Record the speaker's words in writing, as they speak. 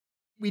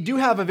We do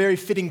have a very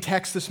fitting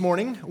text this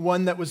morning,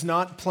 one that was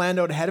not planned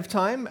out ahead of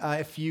time.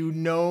 If you've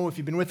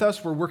been with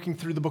us, we're working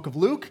through the book of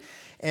Luke,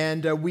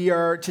 and we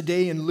are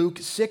today in Luke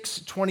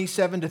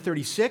 6:27 to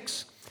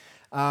 36.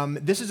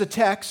 This is a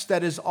text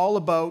that is all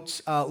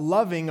about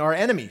loving our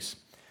enemies,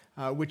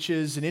 which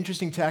is an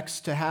interesting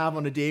text to have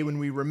on a day when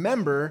we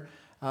remember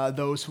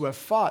those who have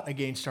fought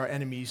against our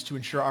enemies to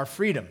ensure our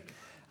freedom.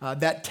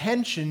 That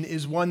tension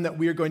is one that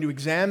we are going to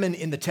examine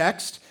in the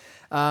text.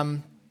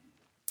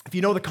 If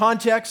you know the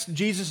context,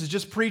 Jesus has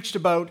just preached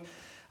about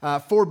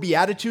 4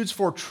 Beatitudes,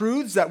 4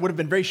 truths that would have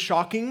been very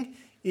shocking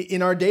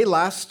in our day.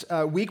 Last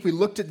week we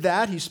looked at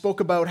that. He spoke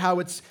about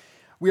how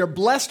we are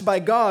blessed by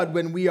God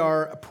when we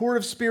are poor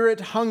of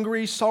spirit,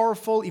 hungry,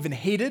 sorrowful, even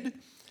hated.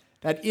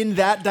 That in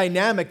that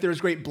dynamic there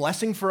is great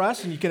blessing for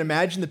us. And you can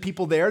imagine the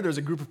people there. There's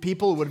a group of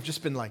people who would have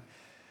just been like,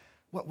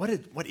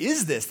 what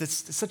is this?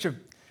 That's such a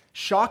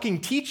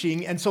shocking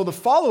teaching. And so the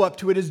follow-up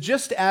to it is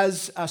just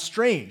as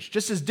strange,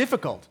 just as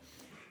difficult.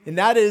 And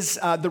that is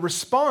the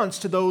response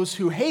to those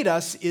who hate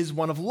us is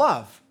one of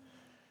love.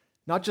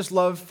 Not just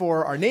love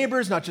for our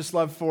neighbors, not just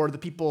love for the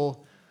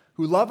people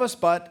who love us,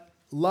 but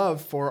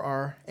love for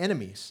our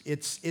enemies.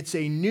 It's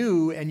a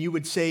new, and you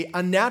would say,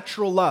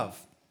 unnatural love.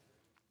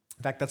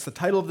 In fact, that's the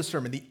title of the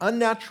sermon, the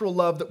unnatural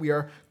love that we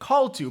are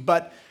called to.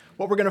 But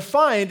what we're going to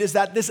find is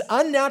that this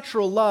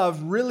unnatural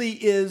love really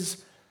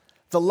is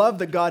the love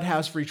that God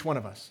has for each one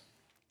of us.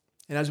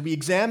 And as we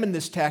examine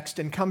this text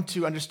and come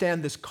to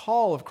understand this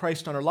call of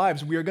Christ on our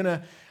lives, we're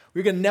going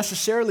to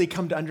necessarily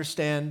come to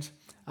understand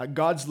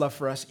God's love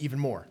for us even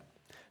more.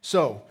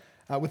 So,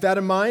 with that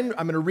in mind,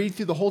 I'm going to read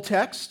through the whole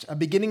text,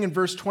 beginning in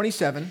verse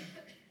 27.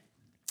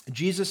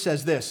 Jesus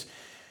says this,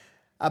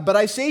 "But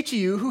I say to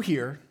you who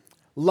hear,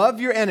 love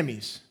your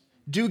enemies,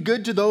 do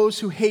good to those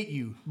who hate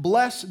you,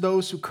 bless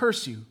those who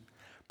curse you,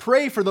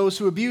 pray for those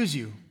who abuse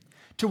you.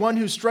 To one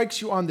who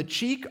strikes you on the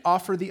cheek,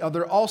 offer the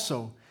other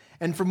also.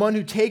 And from one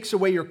who takes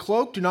away your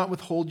cloak, do not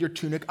withhold your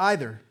tunic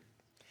either.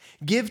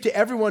 Give to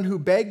everyone who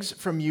begs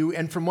from you,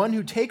 and from one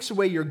who takes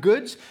away your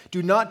goods,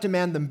 do not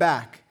demand them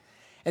back.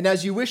 And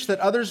as you wish that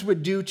others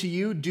would do to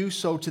you, do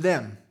so to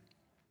them.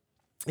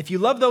 If you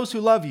love those who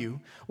love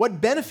you,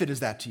 what benefit is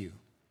that to you?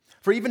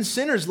 For even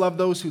sinners love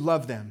those who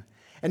love them.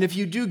 And if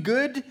you do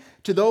good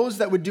to those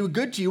that would do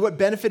good to you, what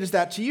benefit is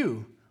that to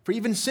you? For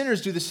even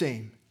sinners do the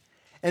same.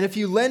 And if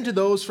you lend to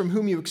those from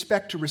whom you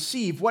expect to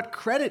receive, what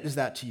credit is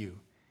that to you?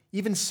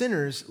 Even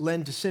sinners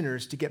lend to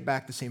sinners to get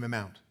back the same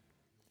amount.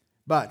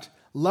 But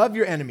love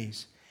your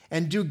enemies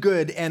and do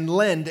good and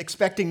lend,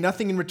 expecting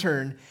nothing in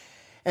return,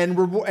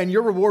 and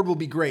your reward will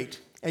be great,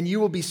 and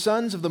you will be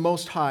sons of the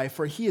Most High,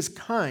 for He is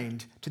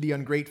kind to the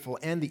ungrateful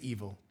and the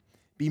evil.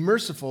 Be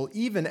merciful,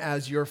 even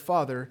as your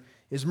Father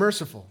is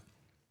merciful."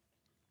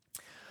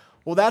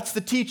 Well, that's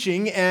the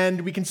teaching, and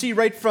we can see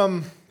right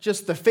from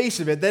just the face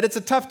of it that it's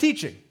a tough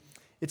teaching.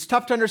 It's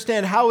tough to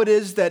understand how it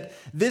is that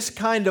this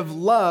kind of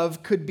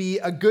love could be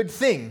a good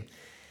thing.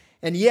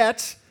 And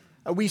yet,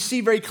 we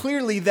see very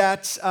clearly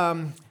that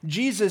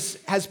Jesus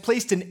has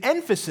placed an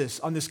emphasis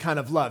on this kind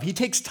of love. He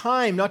takes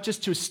time not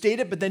just to state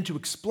it, but then to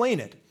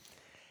explain it.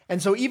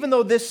 And so even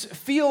though this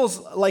feels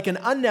like an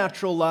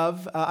unnatural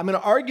love, I'm going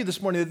to argue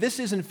this morning that this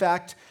is, in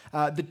fact,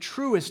 the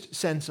truest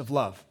sense of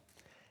love.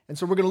 And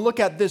so we're going to look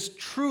at this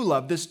true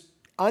love, this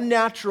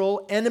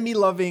unnatural,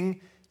 enemy-loving,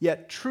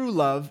 yet true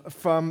love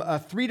from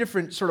 3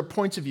 different sort of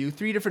points of view,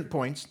 3 different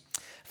points.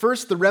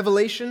 First, the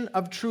revelation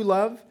of true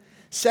love.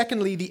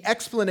 Secondly, the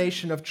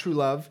explanation of true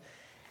love.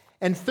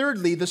 And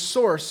thirdly, the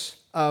source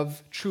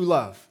of true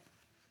love.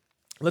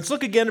 Let's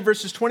look again at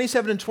verses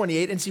 27 and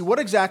 28 and see what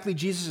exactly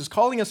Jesus is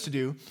calling us to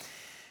do.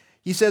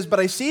 He says,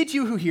 "But I say to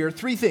you who hear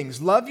 3 things.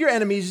 Love your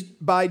enemies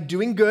by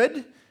doing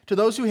good to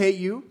those who hate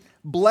you,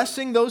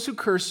 blessing those who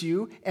curse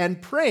you,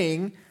 and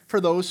praying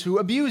for those who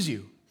abuse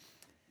you."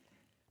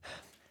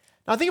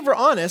 Now, I think if we're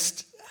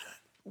honest,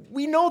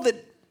 we know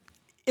that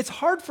it's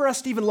hard for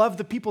us to even love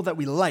the people that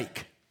we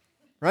like,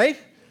 right?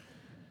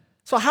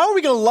 So how are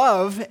we going to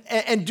love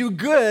and do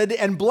good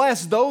and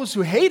bless those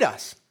who hate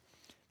us?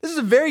 This is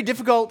a very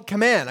difficult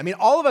command. I mean,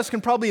 all of us can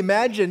probably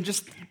imagine,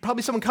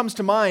 probably someone comes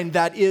to mind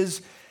that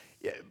is,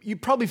 you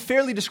probably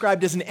fairly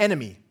described as an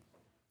enemy.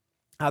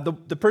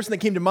 The person that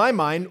came to my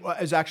mind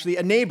is actually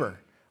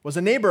was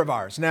a neighbor of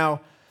ours.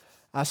 Now,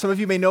 some of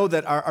you may know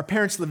that our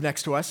parents live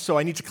next to us, so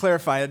I need to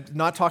clarify, I'm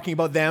not talking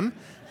about them.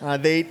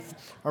 They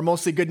are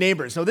mostly good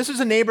neighbors. Now, this was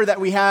a neighbor that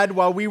we had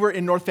while we were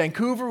in North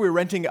Vancouver. We were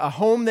renting a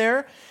home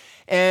there.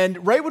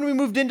 And right when we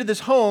moved into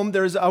this home,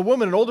 there was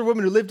an older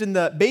woman who lived in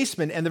the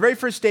basement. And the very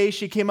first day,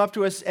 she came up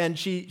to us and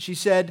she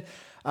said,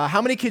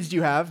 "How many kids do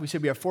you have?" We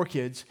said, "We have 4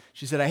 kids."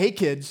 She said, "I hate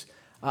kids.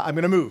 I'm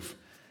going to move."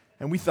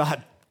 And we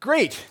thought,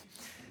 great.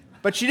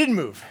 But she didn't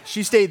move.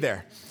 She stayed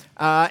there.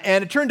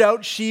 And it turned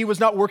out she was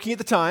not working at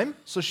the time,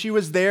 so she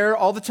was there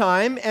all the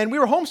time, and we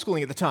were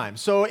homeschooling at the time.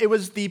 So it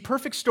was the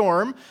perfect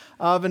storm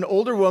of an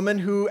older woman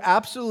who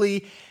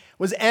absolutely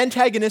was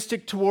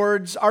antagonistic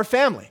towards our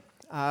family.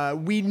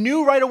 we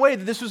knew right away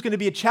that this was going to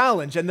be a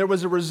challenge, and there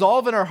was a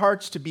resolve in our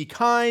hearts to be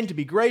kind, to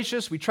be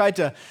gracious. We tried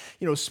to,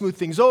 smooth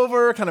things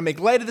over, kind of make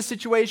light of the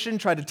situation,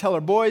 tried to tell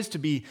our boys to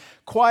be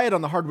quiet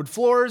on the hardwood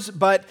floors,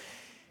 but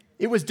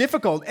it was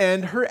difficult,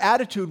 and her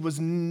attitude was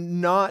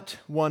not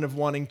one of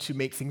wanting to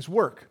make things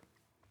work.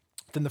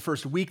 Within the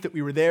first week that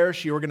we were there,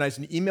 she organized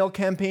an email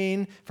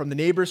campaign from the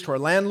neighbors to our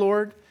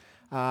landlord.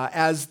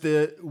 As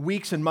the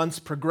weeks and months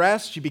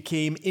progressed, she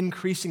became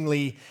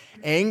increasingly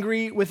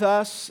angry with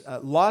us.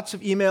 Lots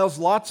of emails,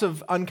 lots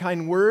of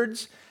unkind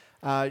words.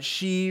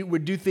 She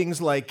would do things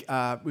like,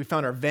 we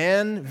found our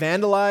van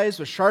vandalized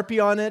with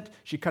Sharpie on it.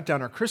 She cut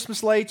down our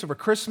Christmas lights over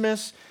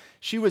Christmas.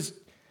 She was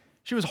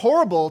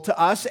horrible to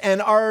us,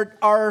 and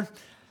our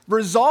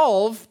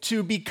resolve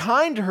to be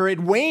kind to her, it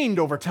waned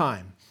over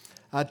time.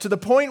 To the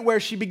point where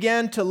she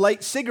began to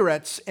light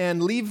cigarettes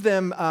and leave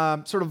them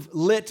sort of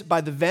lit by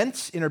the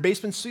vents in her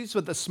basement suite so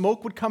that the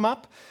smoke would come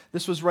up.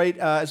 This was right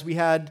as we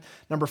had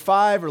number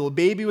 5, her little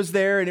baby was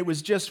there, and it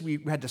was just, we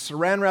had to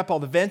saran wrap all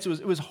the vents.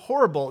 It was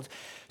horrible.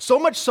 So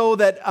much so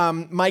that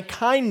my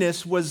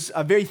kindness was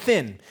very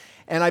thin,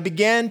 and I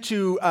began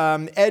to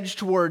edge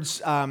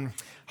towards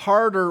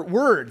harder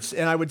words,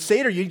 and I would say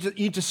to her, you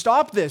need to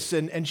stop this,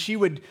 and she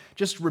would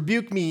just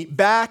rebuke me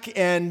back,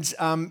 and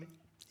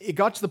it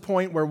got to the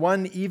point where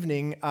one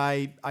evening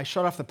I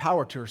shut off the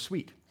power to her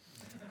suite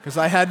because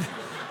I had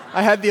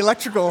the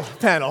electrical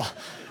panel,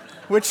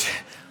 which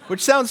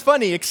sounds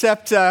funny,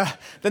 except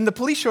then the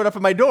police showed up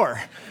at my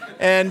door,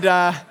 and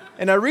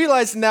I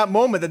realized in that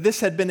moment that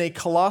this had been a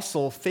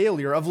colossal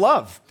failure of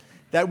love,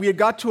 that we had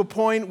got to a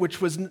point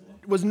which was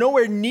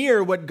nowhere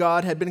near what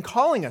God had been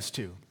calling us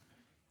to.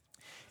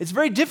 It's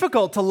very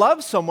difficult to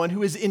love someone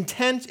who is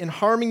intent in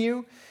harming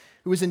you,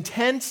 who is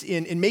intent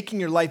in making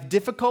your life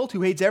difficult,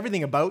 who hates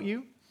everything about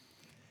you.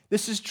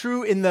 This is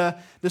true in the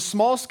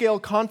small-scale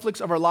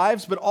conflicts of our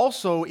lives, but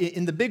also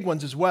in the big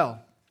ones as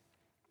well.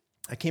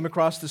 I came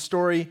across the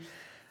story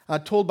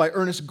told by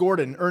Ernest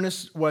Gordon.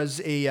 Ernest was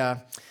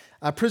a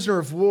prisoner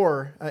of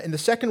war in the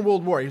Second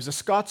World War. He was a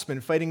Scotsman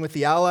fighting with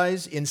the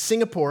Allies in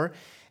Singapore,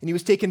 and he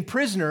was taken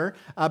prisoner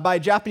by a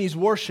Japanese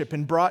warship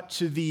and brought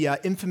to the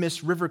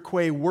infamous River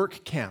Quay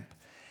work camp.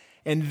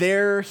 And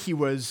there he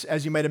was,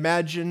 as you might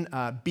imagine,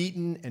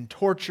 beaten and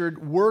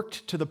tortured,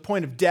 worked to the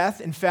point of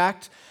death. In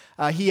fact,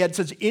 he had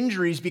such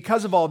injuries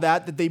because of all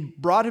that they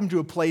brought him to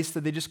a place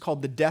that they just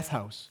called the death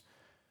house,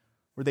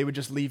 where they would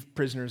just leave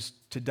prisoners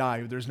to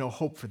die. There's no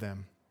hope for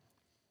them.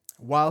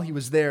 While he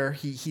was there,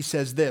 he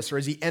says this, or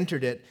as he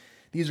entered it,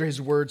 these are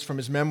his words from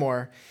his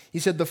memoir. He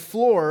said, "The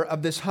floor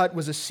of this hut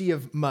was a sea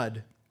of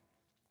mud.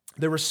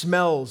 There were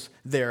smells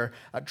there,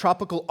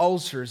 tropical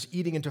ulcers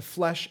eating into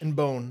flesh and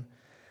bone.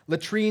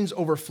 Latrines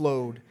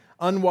overflowed,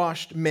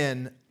 unwashed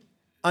men,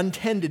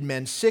 untended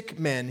men, sick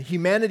men,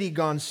 humanity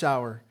gone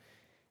sour.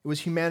 It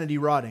was humanity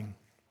rotting."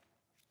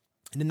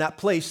 And in that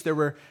place, there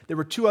were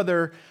 2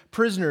 other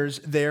prisoners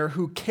there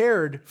who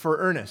cared for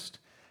Ernest.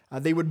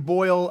 They would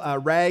boil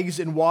rags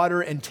in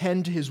water and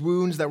tend to his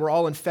wounds that were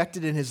all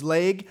infected in his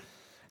leg.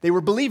 They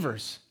were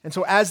believers. And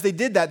so as they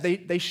did that,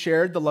 they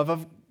shared the love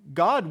of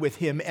God with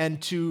him.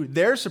 And to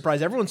their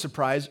surprise, everyone's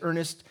surprise,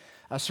 Ernest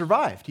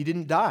survived. He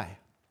didn't die.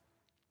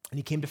 And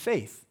he came to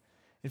faith.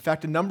 In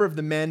fact, a number of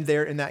the men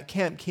there in that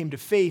camp came to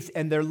faith,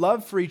 and their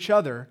love for each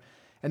other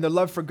and their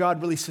love for God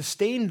really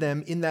sustained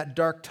them in that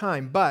dark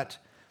time. But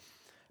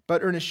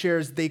Ernest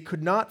shares they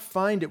could not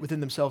find it within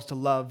themselves to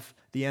love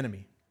the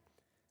enemy.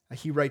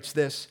 He writes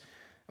this,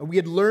 "We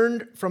had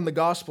learned from the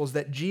Gospels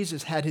that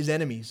Jesus had his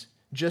enemies,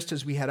 just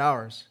as we had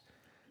ours.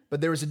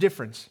 But there was a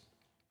difference.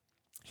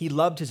 He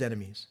loved his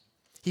enemies.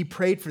 He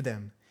prayed for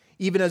them.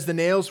 Even as the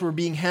nails were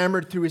being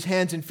hammered through his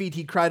hands and feet,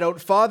 he cried out,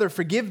 'Father,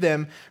 forgive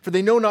them, for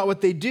they know not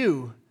what they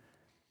do.'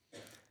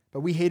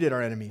 But we hated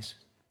our enemies.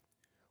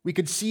 We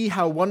could see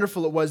how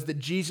wonderful it was that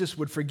Jesus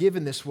would forgive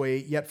in this way,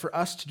 yet for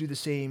us to do the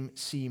same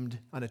seemed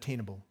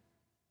unattainable."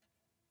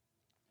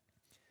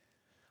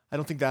 I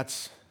don't think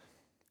that's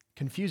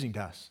confusing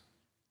to us.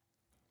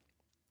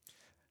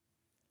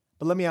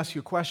 But let me ask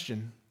you a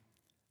question.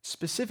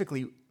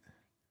 Specifically,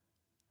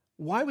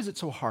 why was it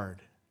so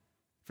hard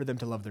for them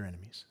to love their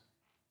enemies?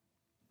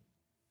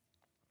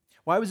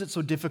 Why was it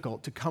so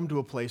difficult to come to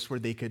a place where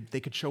they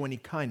could show any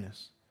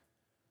kindness?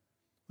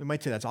 We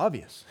might say that's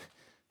obvious.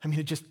 I mean,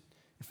 it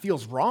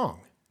feels wrong.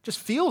 It just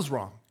feels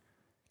wrong.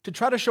 To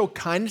try to show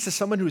kindness to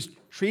someone who's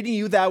treating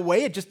you that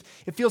way,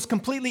 it feels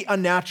completely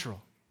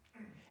unnatural.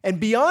 And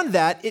beyond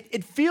that,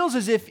 it feels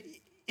as if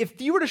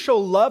you were to show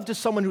love to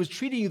someone who's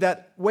treating you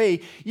that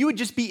way, you would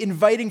just be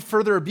inviting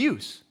further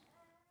abuse.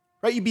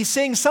 Right? You'd be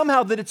saying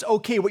somehow that it's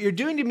okay. What you're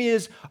doing to me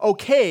is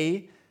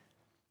okay,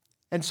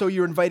 and so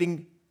you're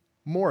inviting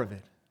more of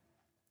it.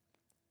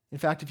 In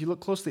fact, if you look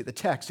closely at the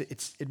text,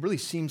 it really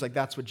seems like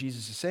that's what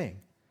Jesus is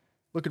saying.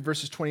 Look at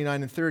verses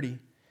 29 and 30.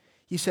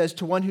 He says,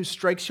 "To one who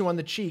strikes you on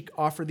the cheek,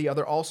 offer the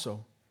other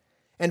also.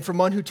 And from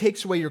one who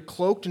takes away your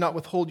cloak, do not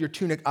withhold your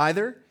tunic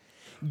either.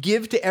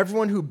 Give to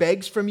everyone who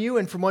begs from you,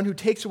 and from one who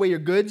takes away your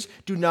goods,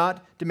 do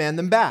not demand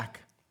them back."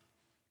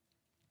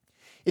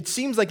 It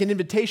seems like an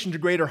invitation to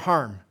greater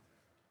harm.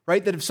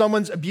 right? That if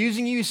someone's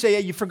abusing you, you say,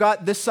 hey, you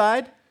forgot this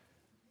side,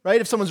 right?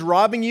 If someone's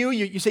robbing you,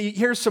 you say,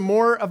 here's some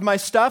more of my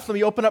stuff. Let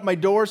me open up my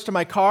doors to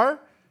my car.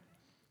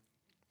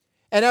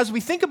 And as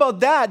we think about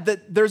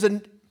that there's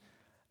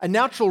a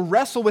natural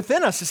wrestle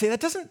within us to say,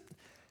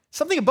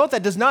 something about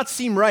that does not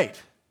seem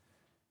right.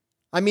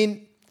 I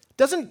mean,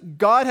 doesn't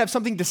God have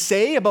something to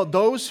say about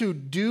those who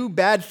do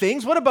bad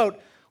things? What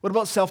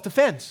about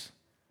self-defense?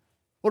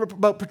 What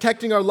about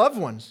protecting our loved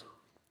ones?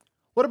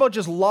 What about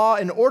just law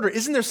and order?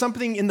 Isn't there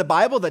something in the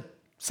Bible that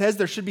says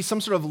there should be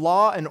some sort of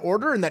law and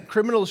order and that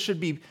criminals should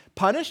be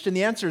punished? And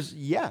the answer is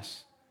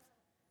yes.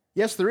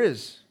 Yes, there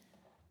is.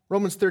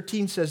 Romans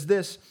 13 says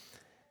this,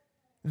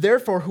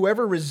 therefore,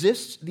 whoever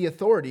resists the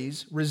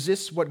authorities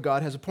resists what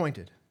God has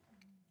appointed.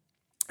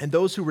 And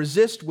those who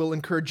resist will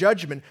incur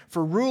judgment,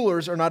 for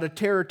rulers are not a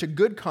terror to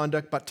good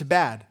conduct, but to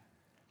bad.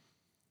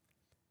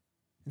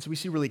 And so we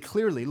see really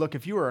clearly, look,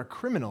 if you are a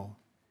criminal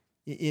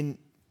in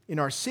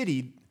our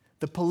city,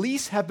 the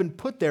police have been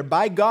put there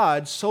by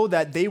God so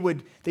that they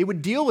would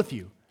deal with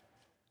you,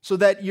 so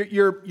that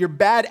your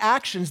bad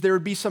actions, there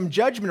would be some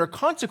judgment or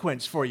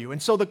consequence for you.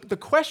 And so the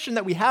question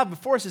that we have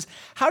before us is,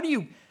 how do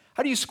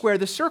you square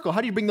the circle?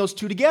 How do you bring those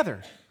two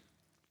together?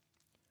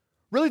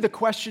 Really, the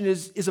question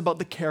is about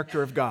the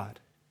character of God.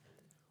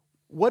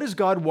 What does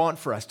God want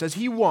for us? Does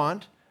he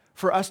want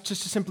for us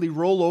just to simply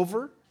roll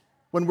over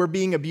when we're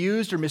being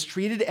abused or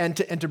mistreated and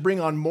to bring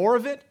on more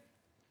of it?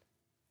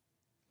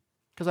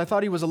 Because I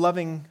thought he was a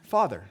loving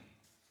father.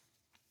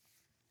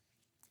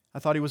 I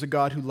thought he was a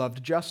God who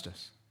loved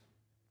justice.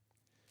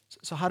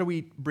 So how do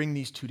we bring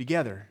these two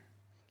together?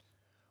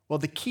 Well,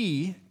 the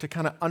key to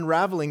kind of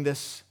unraveling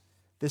this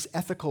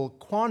ethical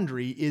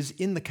quandary is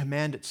in the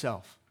command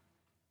itself.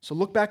 So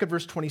look back at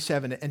verse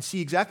 27 and see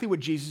exactly what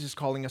Jesus is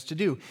calling us to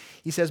do.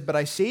 He says, but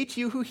I say to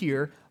you who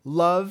hear,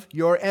 love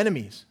your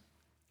enemies.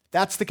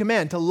 That's the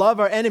command, to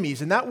love our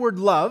enemies. And that word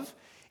love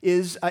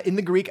is, in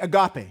the Greek,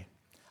 agape,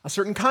 a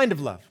certain kind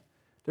of love.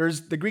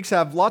 The Greeks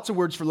have lots of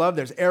words for love.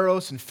 There's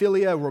eros and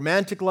philia,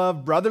 romantic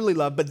love, brotherly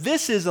love. But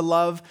this is a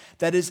love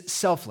that is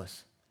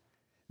selfless.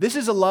 This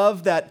is a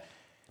love that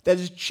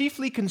is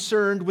chiefly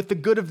concerned with the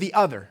good of the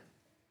other.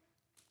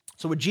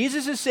 So what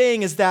Jesus is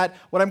saying is that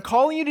what I'm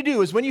calling you to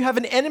do is when you have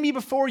an enemy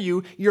before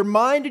you, your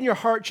mind and your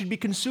heart should be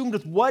consumed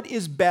with what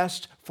is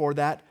best for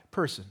that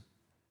person.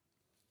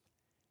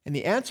 And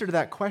the answer to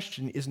that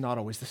question is not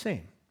always the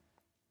same.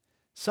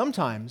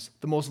 Sometimes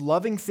the most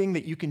loving thing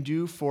that you can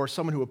do for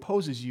someone who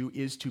opposes you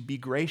is to be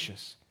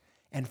gracious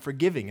and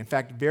forgiving. In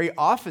fact, very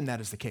often that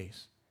is the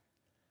case.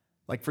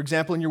 Like, for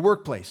example, in your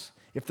workplace,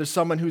 if there's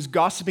someone who's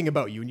gossiping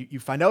about you and you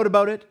find out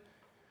about it,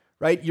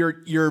 right?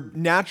 Your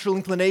natural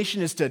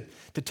inclination is to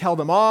tell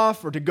them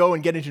off or to go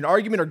and get into an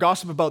argument or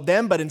gossip about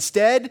them, but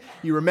instead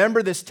you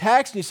remember this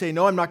text and you say,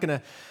 no, I'm not going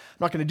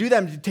to do that.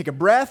 I'm going to take a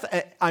breath.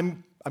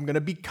 I'm going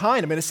to be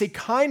kind. I'm going to say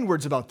kind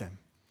words about them.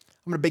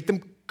 I'm going to bake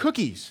them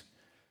cookies,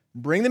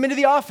 bring them into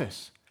the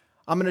office.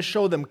 I'm going to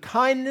show them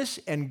kindness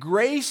and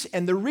grace,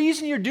 and the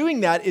reason you're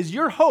doing that is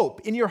your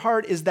hope in your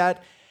heart is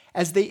that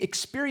as they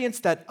experience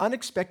that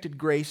unexpected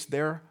grace,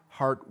 their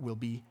heart will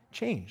be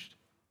changed.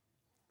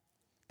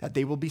 That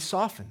they will be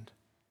softened,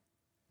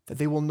 that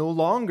they will no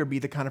longer be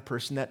the kind of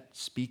person that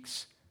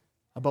speaks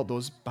about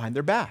those behind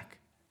their back.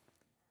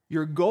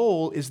 Your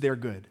goal is their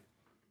good.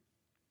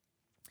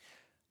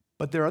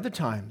 But there are other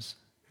times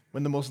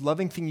when the most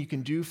loving thing you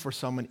can do for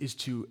someone is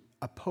to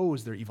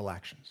oppose their evil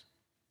actions,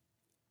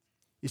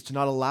 is to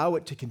not allow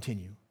it to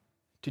continue,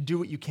 to do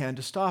what you can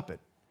to stop it.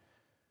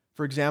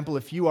 For example,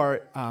 if you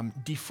are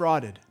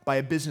defrauded by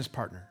a business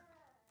partner,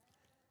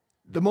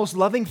 the most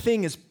loving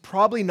thing is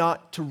probably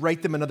not to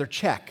write them another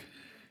check,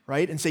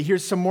 right? And say,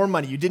 here's some more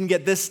money. You didn't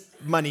get this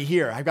money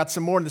here. I've got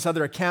some more in this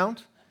other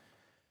account.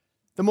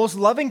 The most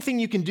loving thing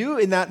you can do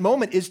in that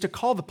moment is to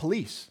call the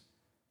police,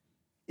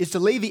 is to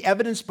lay the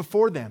evidence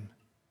before them,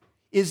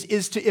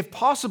 is to, if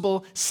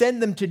possible, send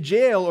them to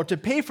jail or to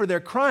pay for their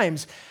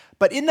crimes.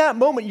 But in that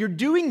moment, you're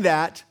doing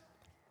that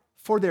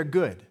for their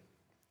good.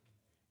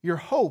 Your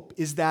hope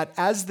is that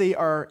as they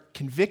are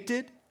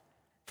convicted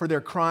for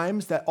their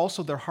crimes, that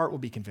also their heart will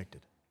be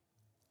convicted,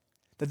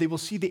 that they will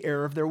see the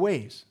error of their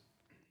ways.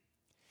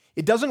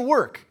 It doesn't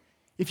work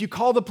if you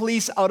call the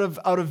police out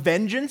of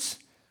vengeance,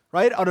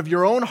 right? Out of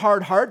your own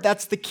hard heart.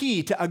 That's the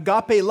key to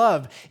agape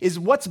love, is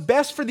what's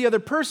best for the other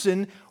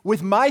person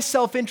with my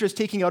self-interest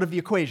taking out of the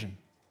equation.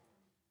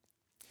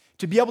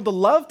 To be able to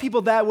love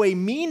people that way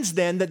means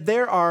then that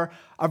there are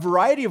a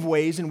variety of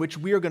ways in which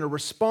we are going to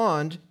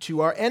respond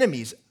to our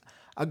enemies.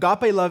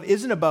 Agape love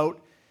isn't about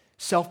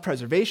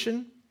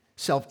self-preservation,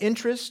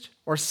 self-interest,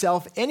 or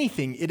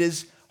self-anything. It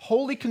is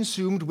wholly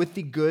consumed with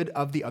the good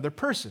of the other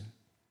person.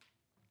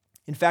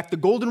 In fact, the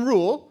golden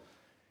rule,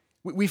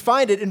 we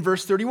find it in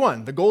verse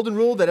 31. The golden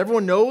rule that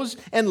everyone knows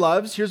and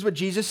loves, here's what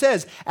Jesus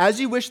says.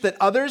 As you wish that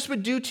others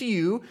would do to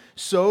you,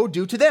 so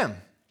do to them.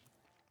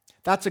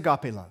 That's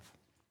agape love.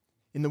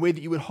 In the way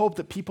that you would hope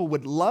that people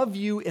would love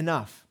you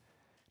enough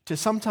to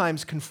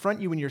sometimes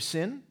confront you in your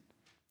sin,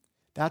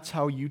 that's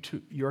how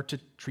you're to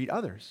treat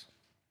others.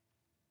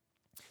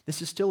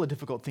 This is still a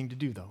difficult thing to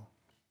do, though.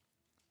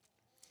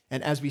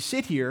 And as we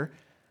sit here,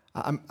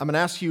 I'm going to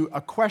ask you a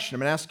question.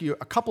 I'm going to ask you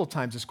a couple of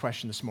times this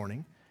question this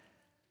morning.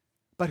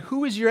 But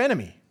who is your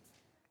enemy?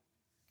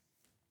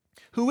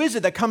 Who is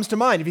it that comes to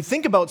mind? If you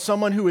think about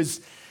someone who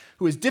is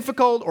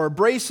difficult or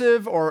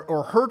abrasive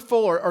or hurtful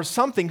or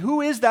something,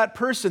 who is that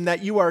person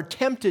that you are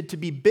tempted to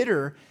be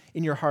bitter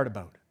in your heart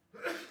about?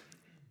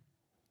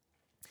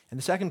 And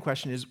the second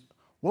question is,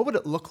 what would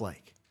it look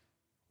like?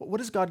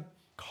 What is God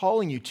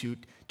calling you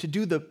to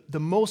do the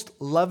most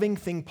loving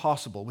thing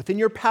possible within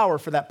your power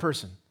for that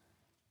person?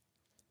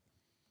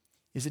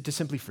 Is it to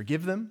simply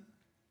forgive them,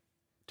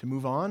 to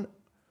move on,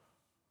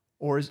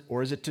 or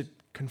is it to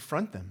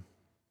confront them,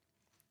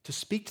 to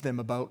speak to them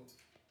about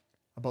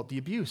the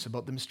abuse,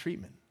 about the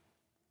mistreatment?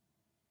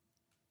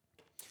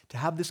 To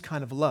have this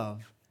kind of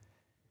love,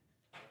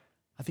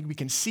 I think we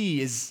can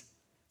see is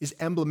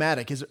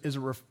emblematic, is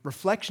a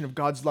reflection of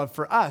God's love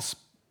for us,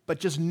 but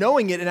just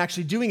knowing it and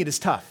actually doing it is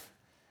tough.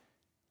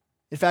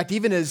 In fact,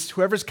 even as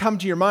whoever's come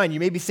to your mind, you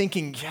may be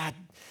thinking, yeah,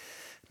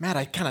 Matt,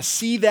 I kind of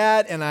see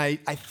that, and I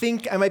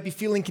think I might be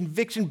feeling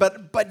conviction,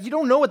 but you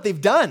don't know what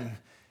they've done.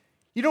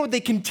 You know what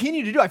they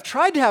continue to do. I've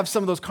tried to have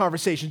some of those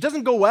conversations. It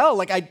doesn't go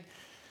well.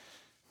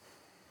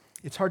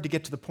 It's hard to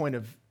get to the point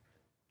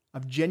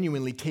of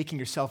genuinely taking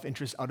your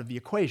self-interest out of the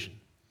equation.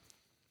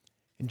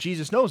 And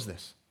Jesus knows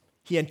this.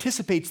 He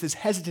anticipates this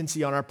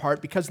hesitancy on our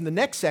part because in the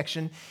next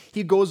section,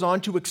 he goes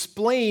on to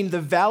explain the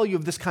value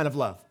of this kind of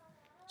love.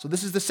 So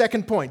this is the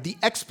second point, the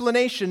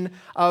explanation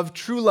of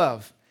true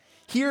love.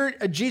 Here,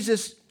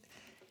 Jesus,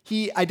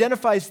 he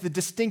identifies the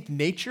distinct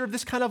nature of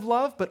this kind of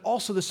love, but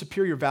also the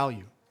superior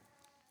value,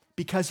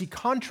 because he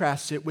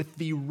contrasts it with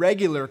the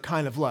regular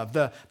kind of love,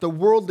 the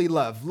worldly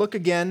love. Look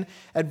again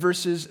at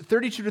verses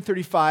 32 to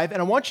 35,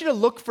 and I want you to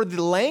look for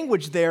the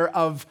language there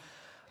of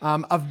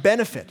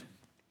benefit.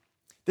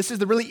 This is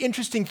the really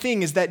interesting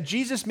thing, is that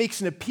Jesus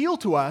makes an appeal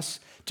to us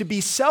to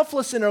be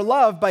selfless in our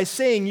love by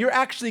saying you're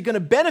actually going to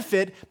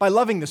benefit by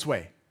loving this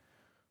way,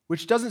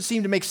 which doesn't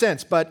seem to make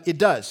sense, but it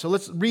does. So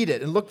let's read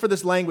it and look for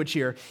this language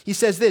here. He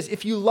says this,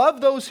 if you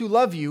love those who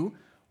love you,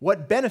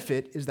 what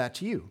benefit is that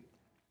to you?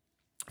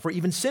 For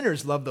even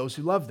sinners love those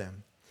who love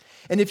them.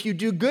 And if you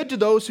do good to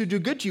those who do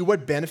good to you,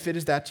 what benefit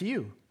is that to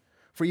you?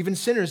 For even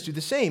sinners do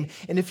the same.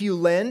 And if you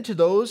lend to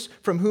those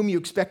from whom you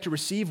expect to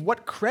receive,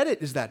 what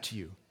credit is that to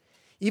you?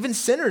 Even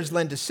sinners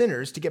lend to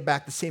sinners to get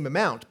back the same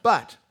amount.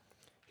 But,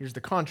 here's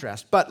the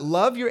contrast, but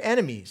love your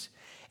enemies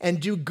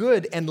and do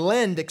good and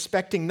lend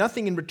expecting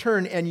nothing in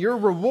return, and your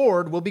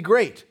reward will be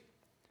great.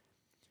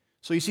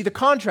 So you see the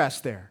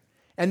contrast there,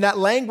 and that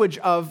language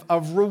of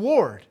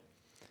reward.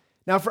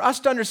 Now, for us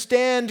to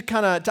understand,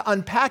 kind of to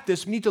unpack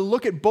this, we need to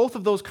look at both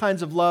of those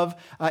kinds of love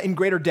in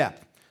greater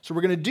depth. So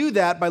we're going to do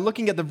that by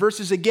looking at the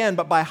verses again,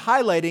 but by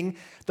highlighting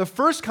the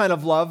first kind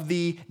of love,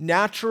 the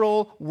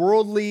natural,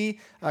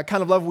 worldly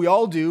kind of love we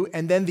all do,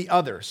 and then the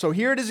other. So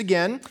here it is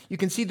again. You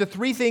can see the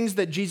three things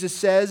that Jesus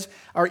says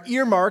are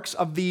earmarks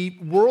of the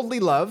worldly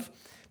love,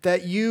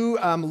 that you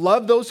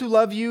love those who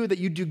love you, that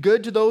you do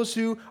good to those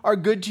who are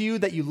good to you,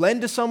 that you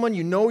lend to someone,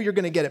 you know you're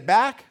going to get it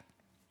back.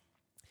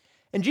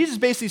 And Jesus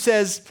basically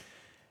says,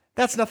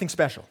 that's nothing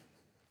special.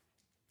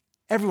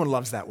 Everyone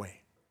loves that way.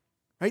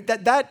 Right?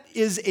 That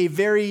is a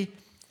very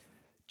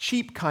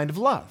cheap kind of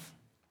love.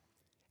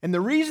 And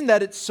the reason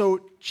that it's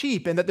so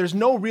cheap and that there's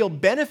no real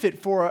benefit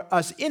for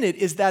us in it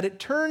is that it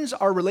turns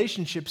our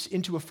relationships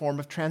into a form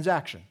of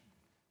transaction,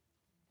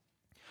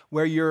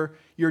 where you're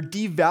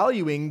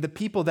devaluing the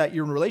people that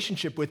you're in a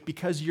relationship with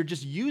because you're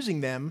just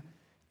using them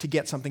to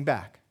get something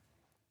back.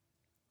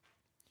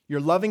 You're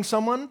loving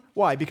someone,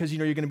 why? Because you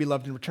know you're going to be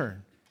loved in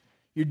return.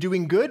 You're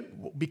doing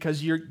good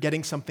because you're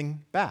getting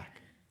something back.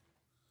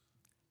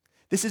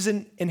 This is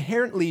an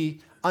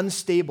inherently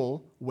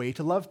unstable way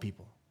to love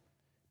people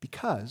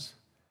because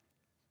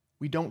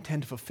we don't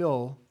tend to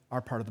fulfill our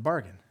part of the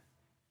bargain.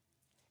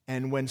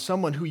 And when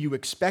someone who you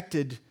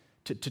expected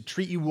to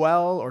treat you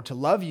well or to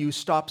love you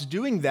stops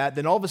doing that,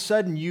 then all of a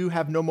sudden you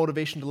have no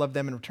motivation to love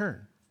them in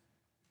return.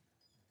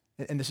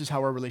 And this is how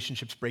our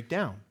relationships break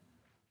down,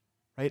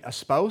 right? A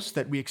spouse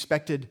that we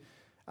expected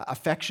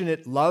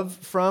affectionate love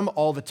from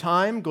all the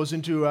time goes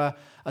into a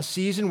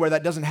season where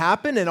that doesn't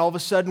happen, and all of a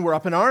sudden we're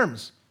up in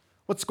arms.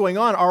 What's going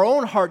on? Our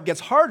own heart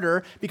gets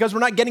harder because we're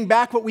not getting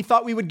back what we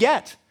thought we would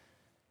get.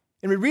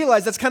 And we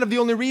realize that's kind of the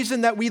only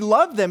reason that we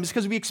love them is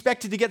because we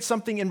expected to get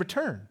something in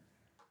return.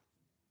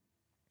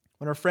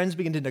 When our friends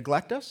begin to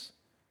neglect us,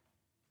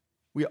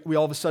 we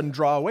all of a sudden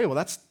draw away. Well,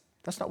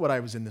 that's not what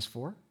I was in this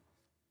for.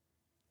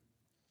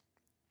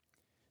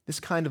 This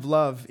kind of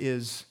love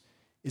is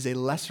a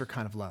lesser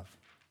kind of love.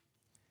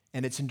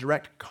 And it's in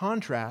direct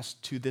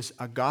contrast to this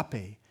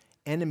agape,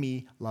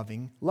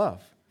 enemy-loving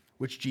love,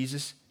 which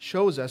Jesus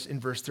shows us in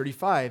verse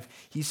 35.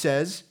 He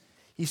says,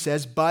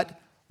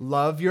 but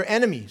love your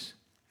enemies.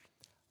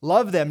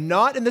 Love them,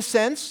 not in the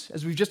sense,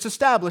 as we've just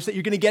established, that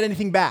you're going to get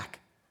anything back.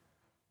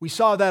 We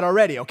saw that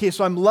already. Okay,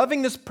 so I'm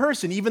loving this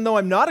person even though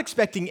I'm not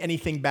expecting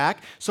anything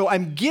back, so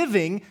I'm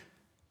giving,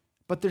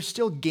 but there's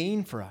still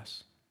gain for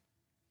us.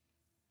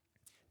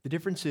 The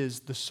difference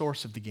is the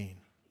source of the gain.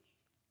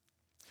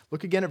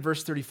 Look again at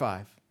verse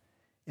 35.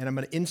 And I'm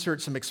going to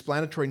insert some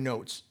explanatory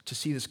notes to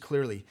see this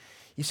clearly.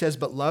 He says,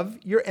 but love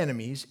your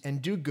enemies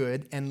and do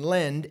good and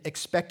lend,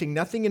 expecting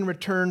nothing in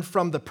return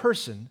from the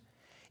person,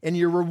 and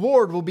your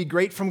reward will be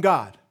great from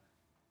God.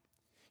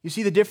 You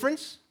see the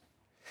difference?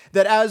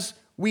 That as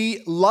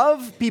we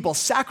love people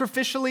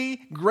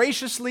sacrificially,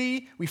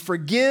 graciously, we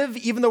forgive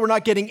even though we're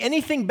not getting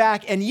anything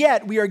back, and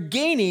yet we are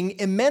gaining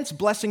immense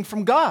blessing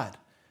from God.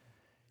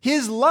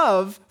 His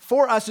love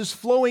for us is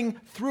flowing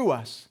through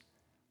us.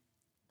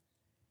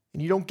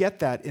 And you don't get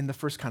that in the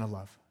first kind of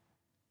love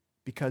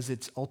because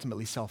it's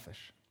ultimately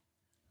selfish.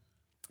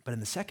 But in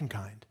the second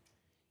kind,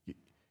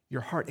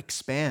 your heart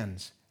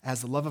expands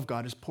as the love of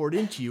God is poured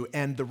into you,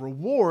 and the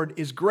reward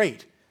is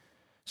great.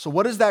 So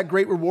what is that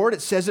great reward?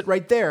 It says it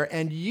right there,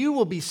 and you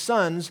will be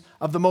sons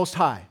of the Most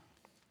High.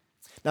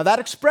 Now that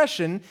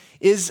expression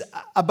is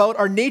about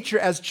our nature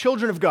as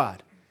children of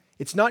God.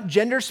 It's not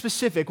gender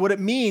specific. What it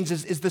means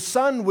is the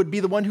son would be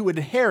the one who would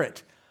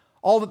inherit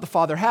all that the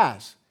Father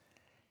has.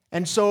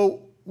 And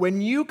so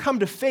when you come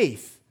to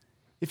faith,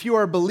 if you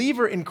are a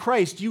believer in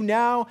Christ, you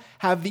now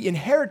have the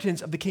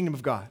inheritance of the kingdom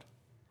of God.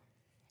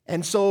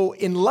 And so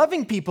in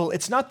loving people,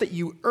 it's not that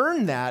you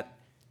earn that,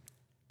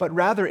 but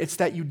rather it's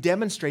that you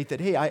demonstrate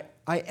that, hey, I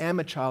am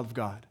a child of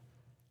God,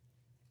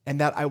 and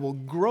that I will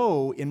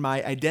grow in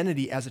my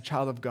identity as a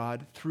child of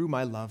God through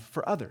my love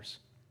for others.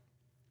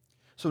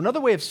 So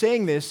another way of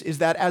saying this is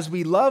that as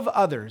we love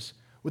others,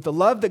 with the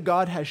love that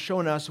God has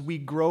shown us, we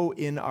grow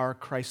in our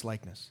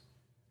Christ-likeness.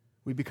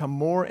 We become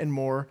more and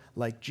more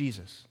like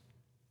Jesus.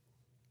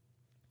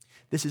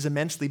 This is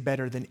immensely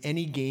better than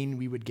any gain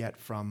we would get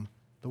from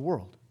the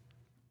world.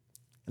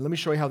 And let me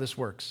show you how this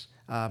works.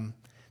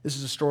 This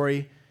is a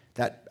story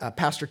that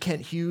Pastor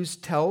Kent Hughes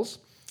tells.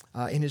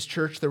 In his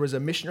church, there was a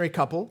missionary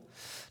couple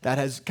that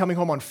is coming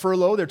home on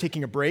furlough. They're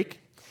taking a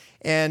break.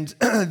 And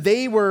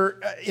they were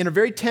in a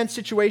very tense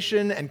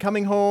situation and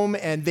coming home,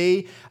 and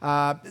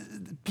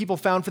people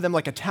found for them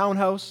like a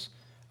townhouse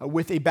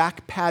with a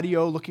back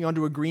patio looking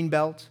onto a green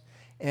belt.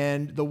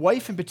 And the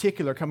wife in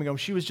particular coming home,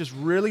 she was just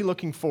really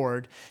looking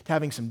forward to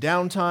having some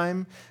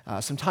downtime,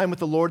 some time with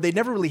the Lord. They'd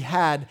never really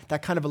had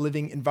that kind of a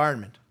living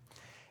environment.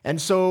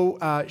 And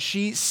so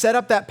she set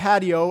up that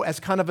patio as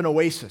kind of an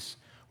oasis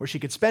where she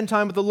could spend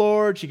time with the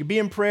Lord, she could be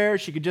in prayer,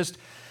 she could just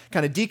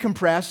kind of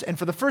decompress. And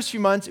for the first few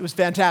months, it was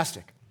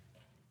fantastic.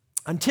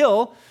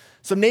 Until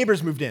some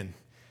neighbors moved in.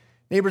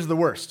 Neighbors are the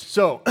worst.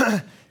 So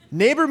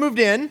neighbor moved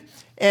in,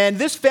 and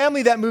this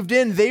family that moved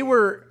in, they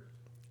were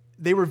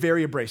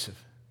very abrasive.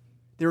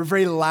 They were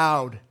very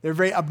loud. They were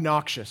very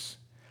obnoxious.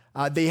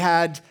 They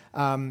had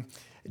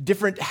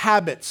different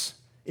habits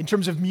in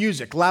terms of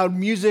music, loud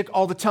music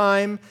all the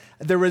time.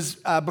 There was,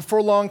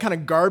 before long, kind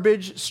of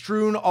garbage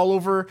strewn all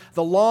over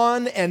the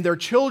lawn, and their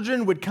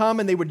children would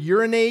come and they would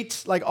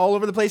urinate like all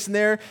over the place in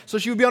there. So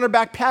she would be on her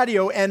back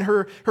patio, and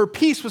her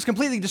peace was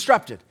completely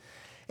disrupted.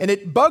 And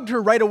it bugged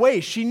her right away.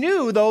 She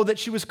knew, though, that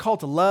she was called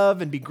to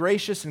love and be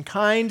gracious and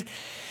kind,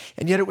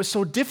 and yet it was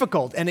so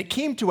difficult. And it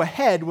came to a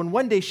head when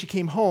one day she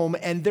came home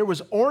and there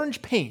was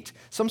orange paint,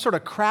 some sort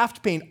of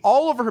craft paint,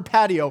 all over her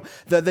patio.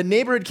 The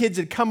neighborhood kids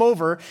had come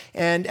over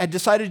and had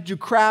decided to do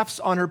crafts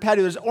on her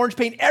patio. There's orange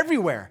paint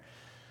everywhere.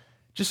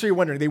 Just so you're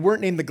wondering, they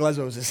weren't named the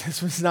Glezos.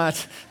 This was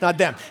not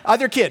them.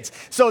 Other kids.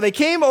 So they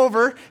came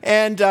over,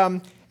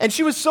 and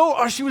she was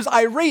she was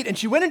irate, and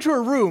she went into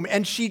her room,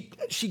 and she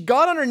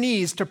got on her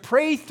knees to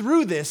pray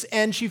through this,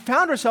 and she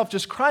found herself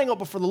just crying out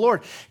before the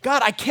Lord,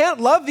 God, I can't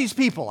love these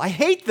people. I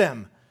hate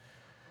them.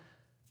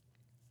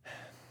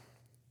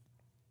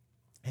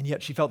 And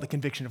yet she felt the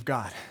conviction of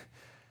God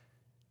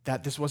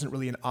that this wasn't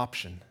really an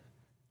option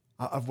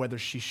of whether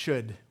she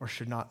should or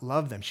should not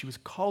love them. She was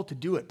called to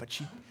do it, but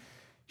she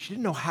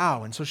didn't know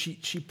how. And so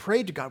she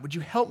prayed to God, would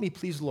you help me,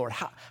 please, Lord?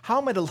 How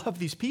am I to love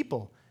these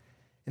people?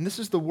 And this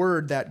is the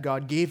word that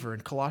God gave her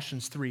in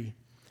Colossians 3,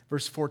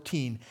 verse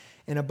 14.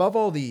 And above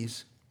all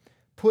these,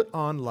 put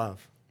on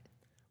love,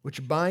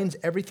 which binds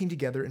everything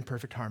together in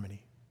perfect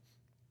harmony.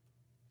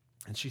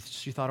 And she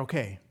thought,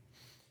 okay,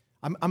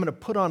 I'm going to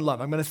put on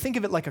love. I'm going to think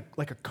of it like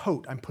a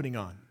coat I'm putting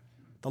on.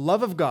 The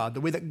love of God,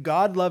 the way that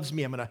God loves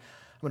me, I'm going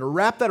to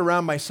wrap that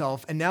around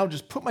myself and now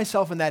just put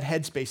myself in that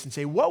headspace and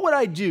say, what would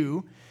I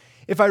do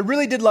if I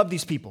really did love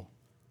these people?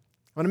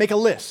 I'm going to make a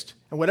list,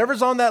 and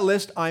whatever's on that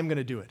list, I'm going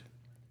to do it.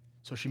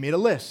 So she made a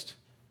list.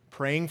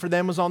 Praying for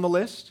them was on the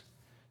list.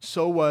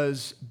 So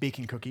was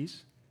baking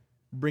cookies,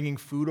 bringing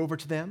food over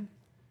to them.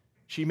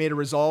 She made a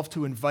resolve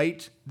to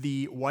invite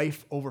the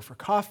wife over for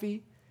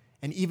coffee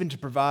and even to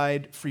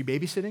provide free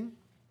babysitting.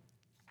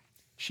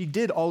 She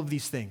did all of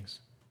these things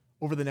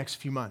over the next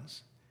few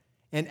months.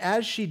 And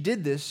as she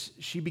did this,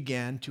 she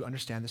began to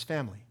understand this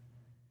family.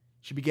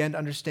 She began to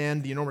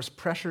understand the enormous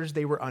pressures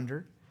they were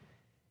under,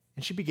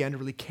 and she began to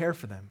really care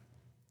for them.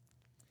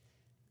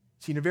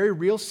 See, in a very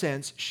real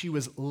sense, she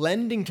was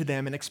lending to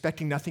them and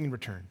expecting nothing in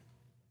return.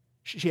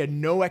 She had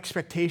no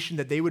expectation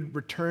that they would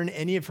return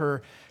any of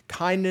her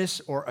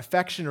kindness or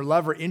affection or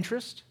love or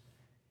interest,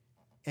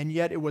 and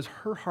yet it was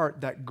her heart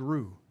that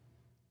grew.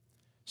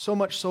 So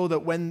much so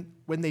that when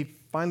they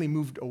finally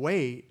moved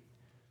away,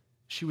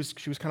 she was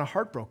kind of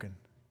heartbroken.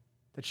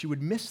 that she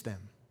would miss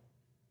them.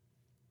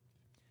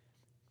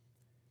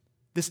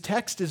 This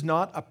text is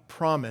not a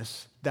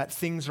promise that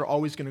things are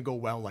always going to go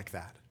well like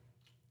that.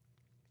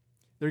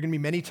 There are going to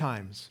be many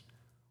times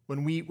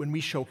when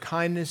we show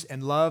kindness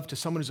and love to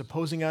someone who's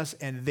opposing us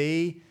and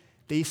they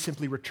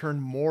simply return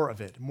more of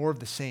it, more of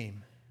the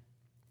same.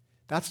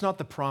 That's not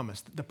the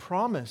promise. The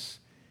promise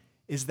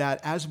is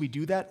that as we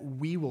do that,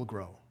 we will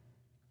grow.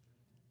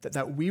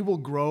 That we will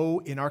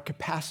grow in our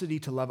capacity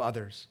to love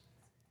others.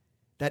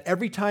 That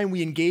every time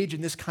we engage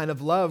in this kind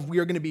of love, we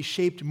are going to be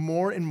shaped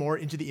more and more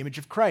into the image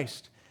of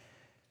Christ.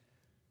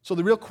 So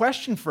the real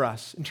question for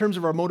us in terms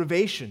of our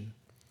motivation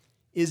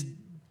is,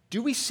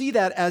 do we see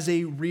that as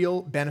a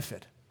real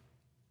benefit?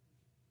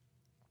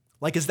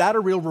 Like, is that a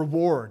real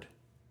reward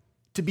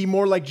to be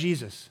more like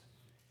Jesus?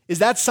 Is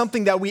that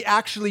something that we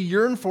actually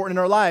yearn for in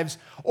our lives?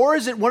 Or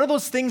is it one of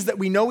those things that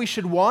we know we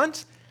should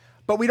want,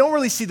 but we don't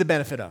really see the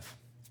benefit of?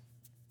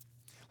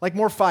 Like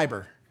more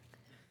fiber,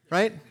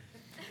 right?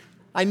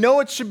 I know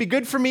it should be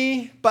good for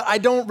me, but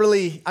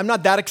I'm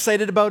not that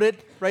excited about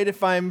it, right?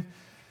 If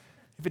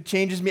it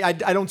changes me, I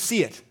don't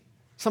see it.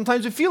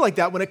 Sometimes we feel like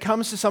that when it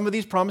comes to some of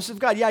these promises of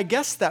God. Yeah, I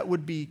guess that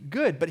would be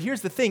good. But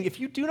here's the thing. If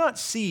you do not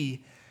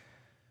see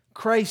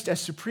Christ as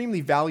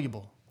supremely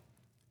valuable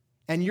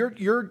and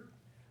your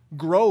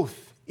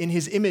growth in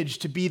his image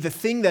to be the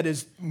thing that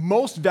is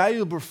most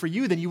valuable for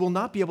you, then you will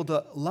not be able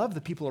to love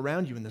the people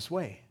around you in this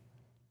way.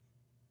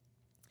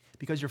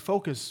 Because your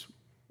focus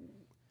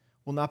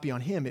will not be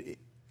on him. It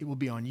will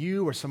be on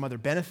you or some other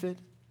benefit.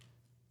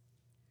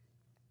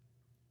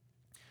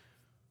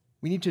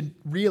 We need to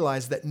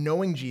realize that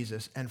knowing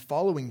Jesus and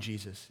following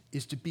Jesus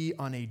is to be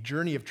on a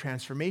journey of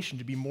transformation,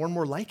 to be more and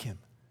more like him.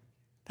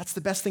 That's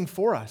the best thing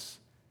for us.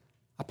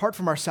 Apart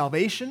from our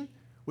salvation,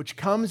 which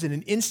comes in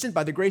an instant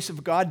by the grace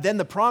of God, then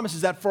the promise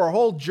is that for our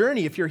whole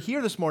journey, if you're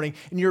here this morning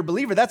and you're a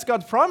believer, that's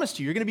God's promise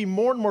to you. You're going to be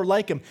more and more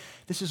like him.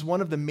 This is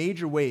one of the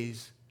major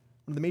ways,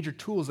 one of the major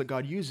tools that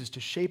God uses to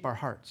shape our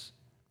hearts.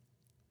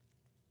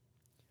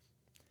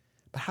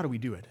 But how do we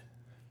do it?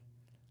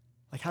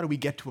 Like, how do we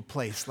get to a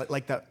place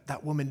like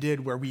that woman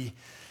did where we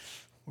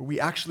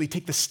actually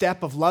take the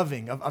step of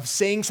loving, of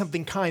saying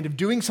something kind, of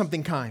doing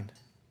something kind?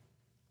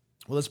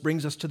 Well, this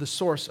brings us to the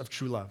source of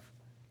true love.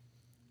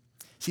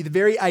 See, the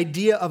very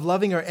idea of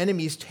loving our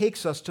enemies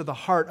takes us to the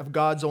heart of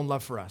God's own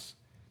love for us.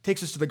 It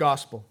takes us to the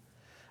gospel.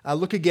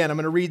 Look again. I'm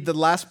going to read the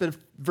last bit of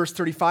verse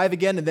 35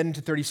 again and then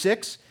into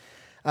 36.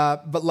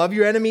 But love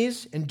your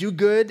enemies and do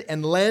good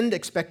and lend,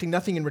 expecting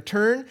nothing in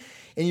return,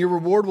 and your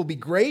reward will be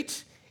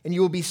great, and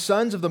you will be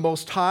sons of the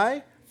Most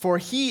High, for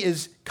he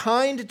is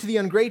kind to the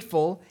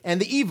ungrateful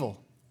and the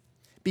evil.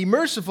 Be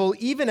merciful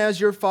even as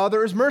your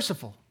Father is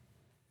merciful.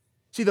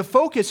 See, the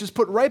focus is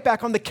put right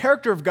back on the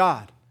character of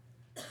God.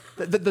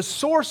 The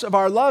source of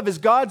our love is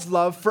God's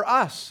love for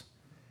us,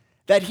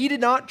 that he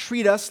did not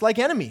treat us like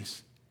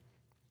enemies.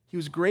 He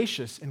was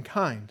gracious and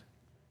kind.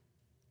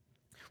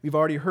 We've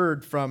already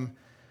heard from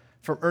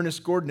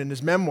Ernest Gordon in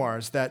his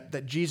memoirs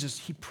that Jesus,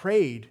 he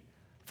prayed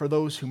for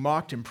those who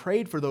mocked him,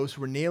 prayed for those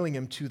who were nailing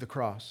him to the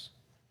cross.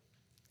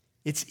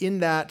 It's in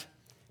that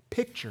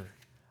picture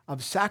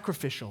of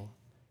sacrificial,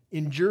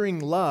 enduring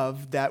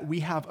love that we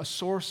have a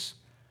source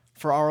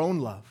for our own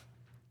love.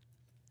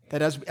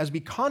 That as we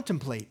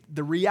contemplate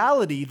the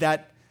reality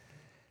that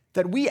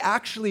we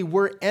actually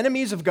were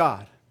enemies of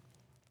God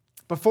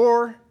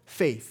before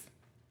faith.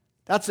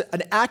 That's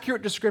an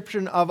accurate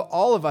description of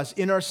all of us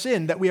in our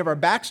sin, that we have our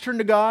backs turned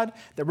to God,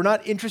 that we're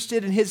not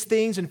interested in his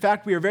things. In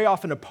fact, we are very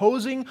often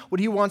opposing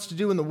what he wants to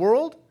do in the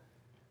world.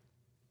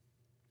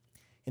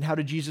 And how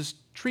did Jesus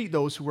treat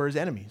those who were his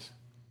enemies?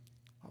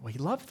 Well, he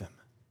loved them.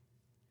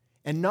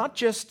 And not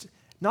just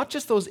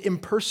those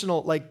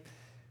impersonal,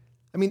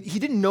 he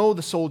didn't know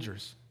the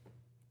soldiers.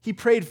 He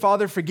prayed,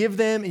 Father, forgive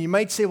them. And you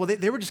might say, well,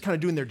 they were just kind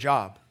of doing their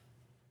job.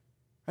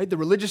 Right? The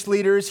religious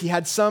leaders he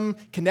had some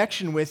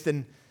connection with,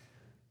 and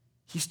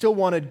he still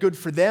wanted good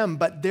for them,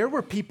 but there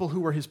were people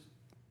who were his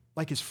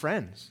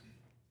friends,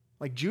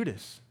 like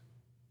Judas,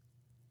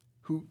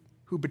 who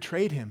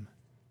betrayed him,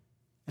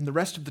 and the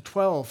rest of the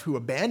 12 who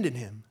abandoned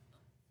him.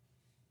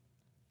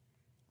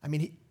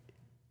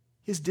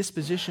 His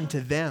disposition to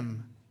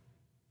them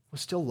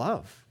was still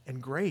love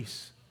and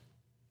grace.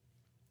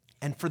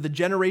 And for the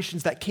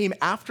generations that came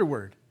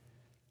afterward,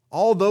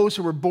 all those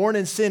who were born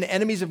in sin,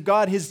 enemies of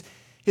God, his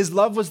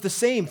love was the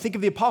same. Think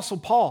of the Apostle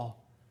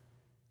Paul,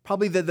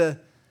 probably the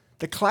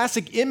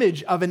classic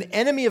image of an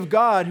enemy of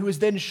God who is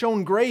then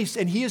shown grace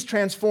and he is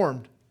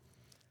transformed.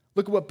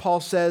 Look at what Paul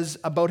says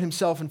about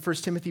himself in 1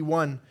 Timothy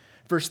 1,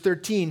 verse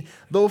 13.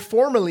 Though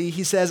formerly,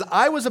 he says,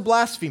 I was a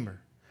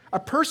blasphemer, a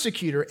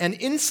persecutor, an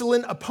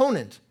insolent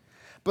opponent,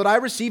 but I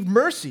received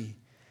mercy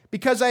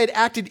because I had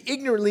acted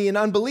ignorantly in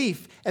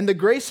unbelief, and the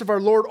grace of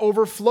our Lord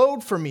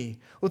overflowed for me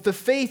with the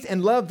faith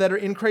and love that are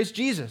in Christ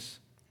Jesus.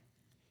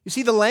 You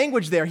see the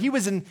language there. He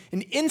was an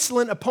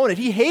insolent opponent.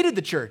 He hated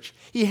the church.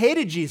 He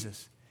hated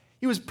Jesus.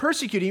 He was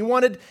persecuting.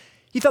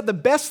 He thought the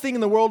best thing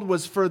in the world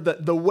was for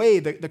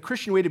the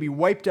Christian way to be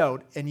wiped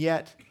out, and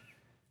yet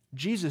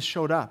Jesus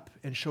showed up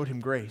and showed him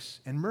grace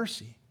and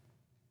mercy.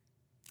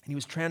 And he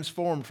was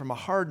transformed from a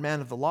hard man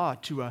of the law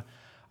to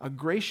a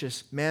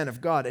gracious man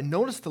of God. And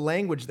notice the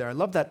language there. I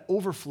love that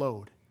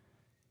overflowed.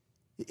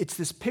 It's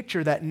this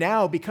picture that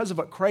now, because of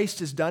what Christ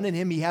has done in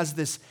him, he has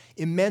this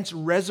immense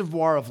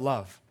reservoir of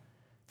love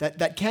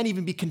that can't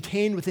even be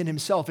contained within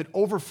himself. It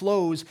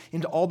overflows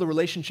into all the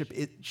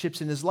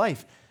relationships in his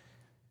life.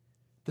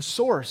 The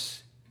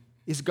source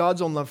is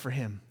God's own love for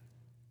him.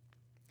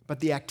 But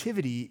the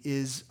activity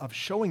is of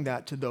showing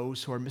that to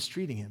those who are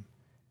mistreating him.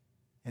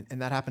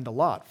 And that happened a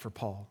lot for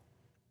Paul.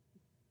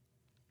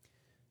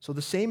 So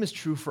the same is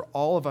true for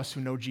all of us who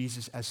know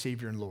Jesus as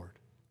Savior and Lord.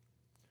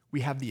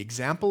 We have the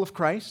example of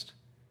Christ,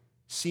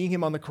 seeing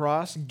him on the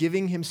cross,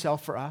 giving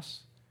himself for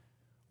us.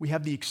 We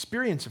have the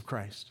experience of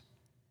Christ,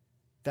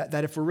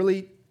 that if we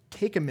really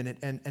take a minute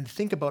and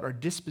think about our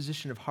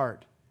disposition of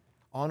heart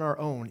on our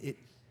own, it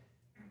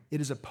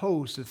is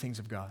opposed to the things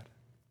of God,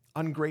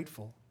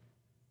 ungrateful.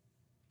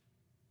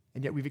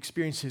 And yet we've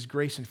experienced his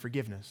grace and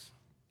forgiveness.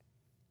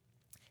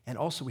 And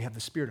also we have the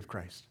Spirit of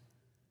Christ.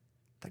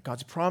 That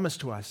God's promise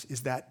to us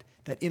is that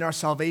in our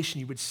salvation,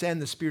 he would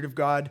send the Spirit of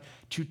God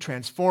to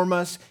transform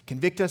us,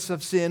 convict us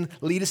of sin,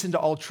 lead us into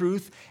all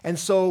truth. And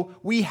so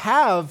we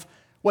have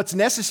what's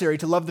necessary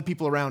to love the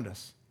people around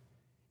us.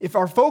 If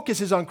our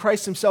focus is on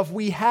Christ himself,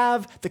 we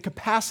have the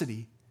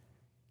capacity.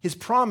 His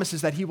promise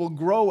is that he will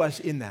grow us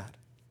in that,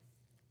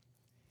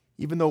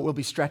 even though it will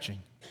be stretching.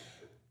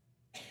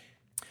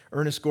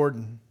 Ernest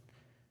Gordon,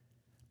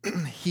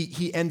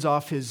 he ends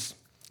off his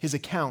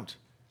account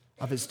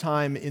of his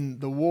time in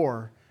the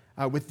war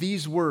with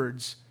these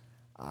words,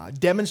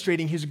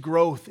 demonstrating his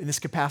growth in this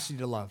capacity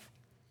to love.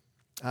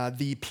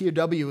 The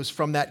POWs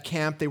from that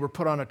camp, they were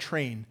put on a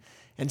train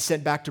and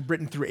sent back to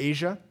Britain through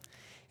Asia.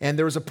 And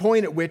there was a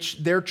point at which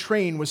their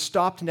train was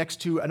stopped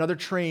next to another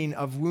train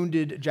of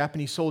wounded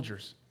Japanese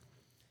soldiers.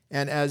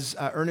 And as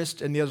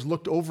Ernest and the others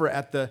looked over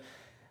at the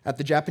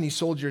Japanese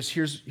soldiers,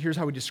 here's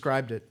how he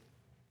described it.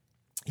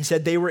 He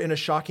said, they were in a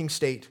shocking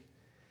state.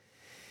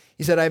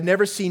 He said, I've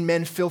never seen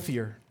men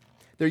filthier.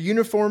 Their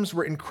uniforms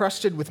were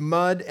encrusted with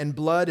mud and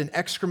blood and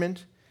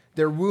excrement.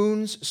 Their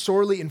wounds,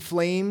 sorely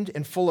inflamed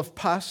and full of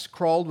pus,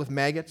 crawled with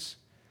maggots.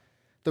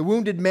 The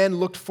wounded men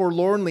looked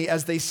forlornly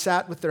as they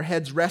sat with their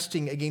heads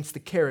resting against the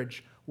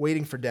carriage,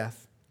 waiting for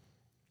death.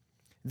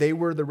 They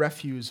were the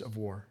refuse of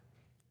war.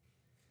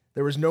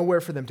 There was nowhere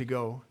for them to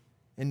go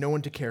and no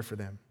one to care for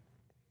them.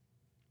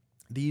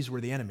 These were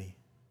the enemy.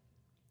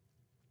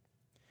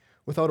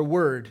 Without a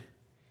word,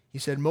 he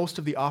said, most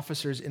of the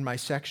officers in my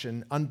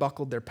section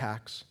unbuckled their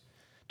packs,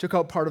 took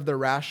out part of their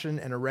ration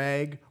and a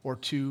rag or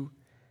two,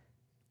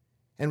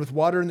 and with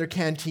water in their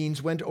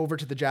canteens went over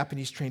to the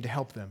Japanese train to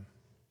help them.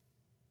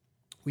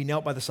 We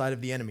knelt by the side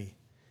of the enemy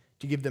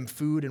to give them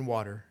food and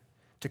water,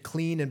 to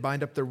clean and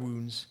bind up their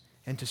wounds,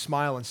 and to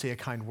smile and say a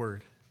kind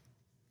word.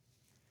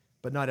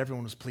 But not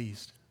everyone was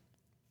pleased.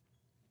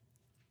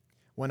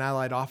 One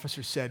Allied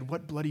officer said,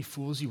 what bloody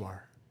fools you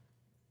are.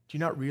 Do you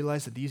not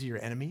realize that these are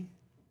your enemy?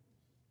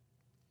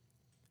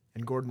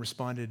 And Gordon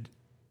responded,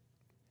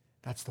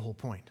 that's the whole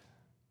point.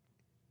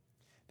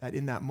 That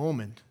in that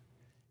moment,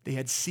 they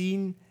had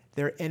seen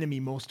their enemy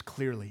most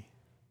clearly,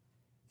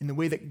 in the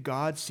way that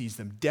God sees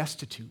them,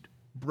 destitute,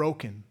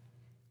 broken,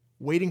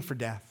 waiting for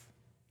death.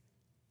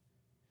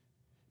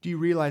 Do you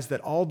realize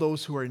that all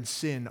those who are in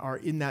sin are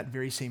in that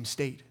very same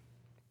state?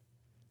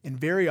 And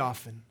very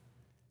often,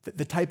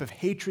 the type of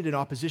hatred and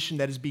opposition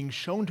that is being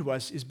shown to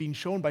us is being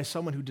shown by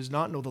someone who does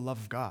not know the love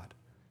of God.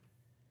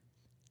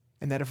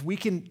 And that if we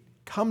can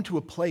come to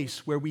a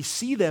place where we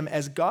see them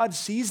as God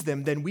sees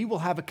them, then we will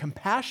have a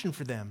compassion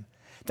for them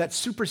that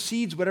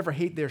supersedes whatever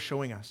hate they're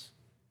showing us.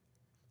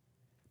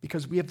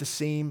 Because we have the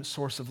same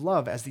source of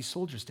love as these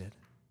soldiers did.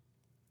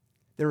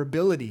 Their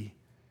ability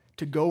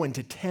to go and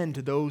to tend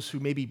to those who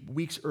maybe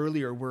weeks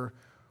earlier were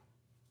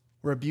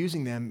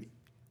abusing them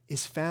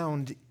is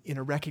found in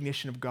a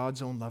recognition of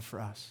God's own love for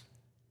us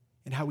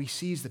and how he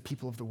sees the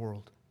people of the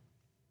world.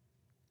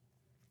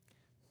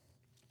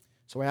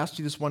 So I asked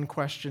you this one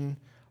question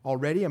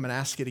already. I'm going to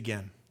ask it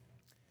again.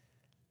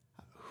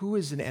 Who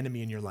is an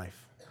enemy in your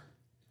life?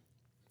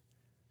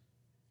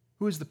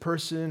 Who is the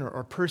person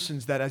or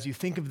persons that as you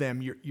think of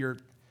them, you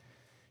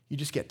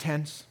just get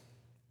tense?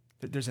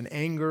 That there's an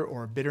anger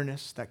or a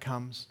bitterness that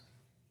comes?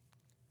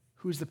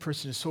 Who is the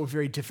person who's so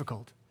very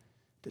difficult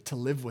to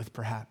live with,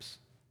 perhaps?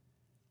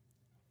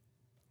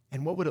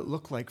 And what would it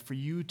look like for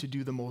you to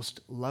do the most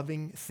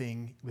loving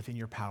thing within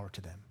your power to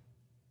them?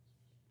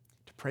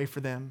 To pray for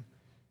them,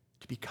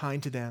 to be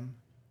kind to them,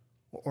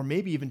 or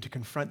maybe even to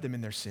confront them in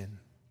their sin.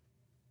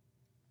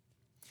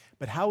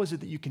 But how is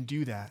it that you can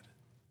do that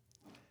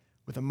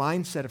with a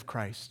mindset of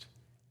Christ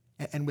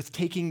and with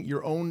taking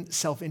your own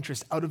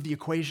self-interest out of the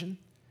equation?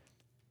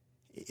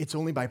 It's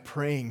only by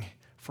praying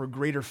for a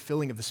greater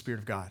filling of the Spirit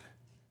of God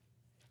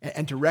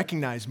and to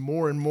recognize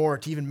more and more,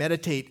 to even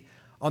meditate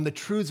on the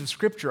truths of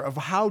Scripture of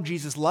how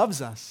Jesus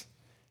loves us.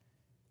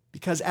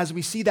 Because as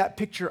we see that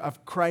picture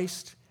of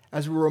Christ,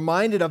 as we're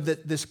reminded of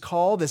this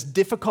call, this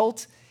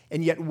difficult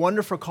and yet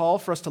wonderful call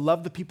for us to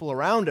love the people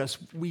around us,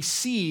 we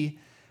see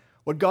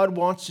what God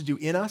wants to do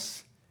in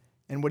us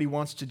and what he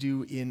wants to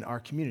do in our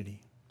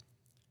community,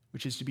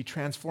 which is to be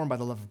transformed by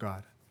the love of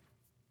God.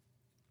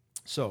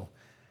 So,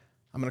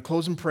 I'm going to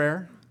close in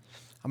prayer.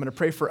 I'm going to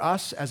pray for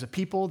us as a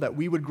people that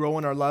we would grow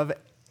in our love,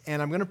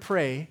 and I'm going to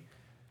pray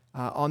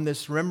on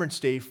this Remembrance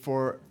Day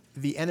for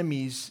the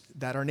enemies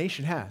that our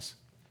nation has.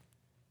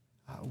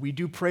 We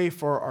do pray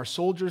for our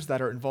soldiers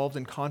that are involved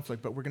in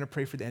conflict, but we're going to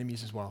pray for the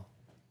enemies as well,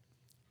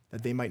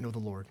 that they might know the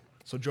Lord.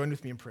 So join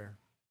with me in prayer.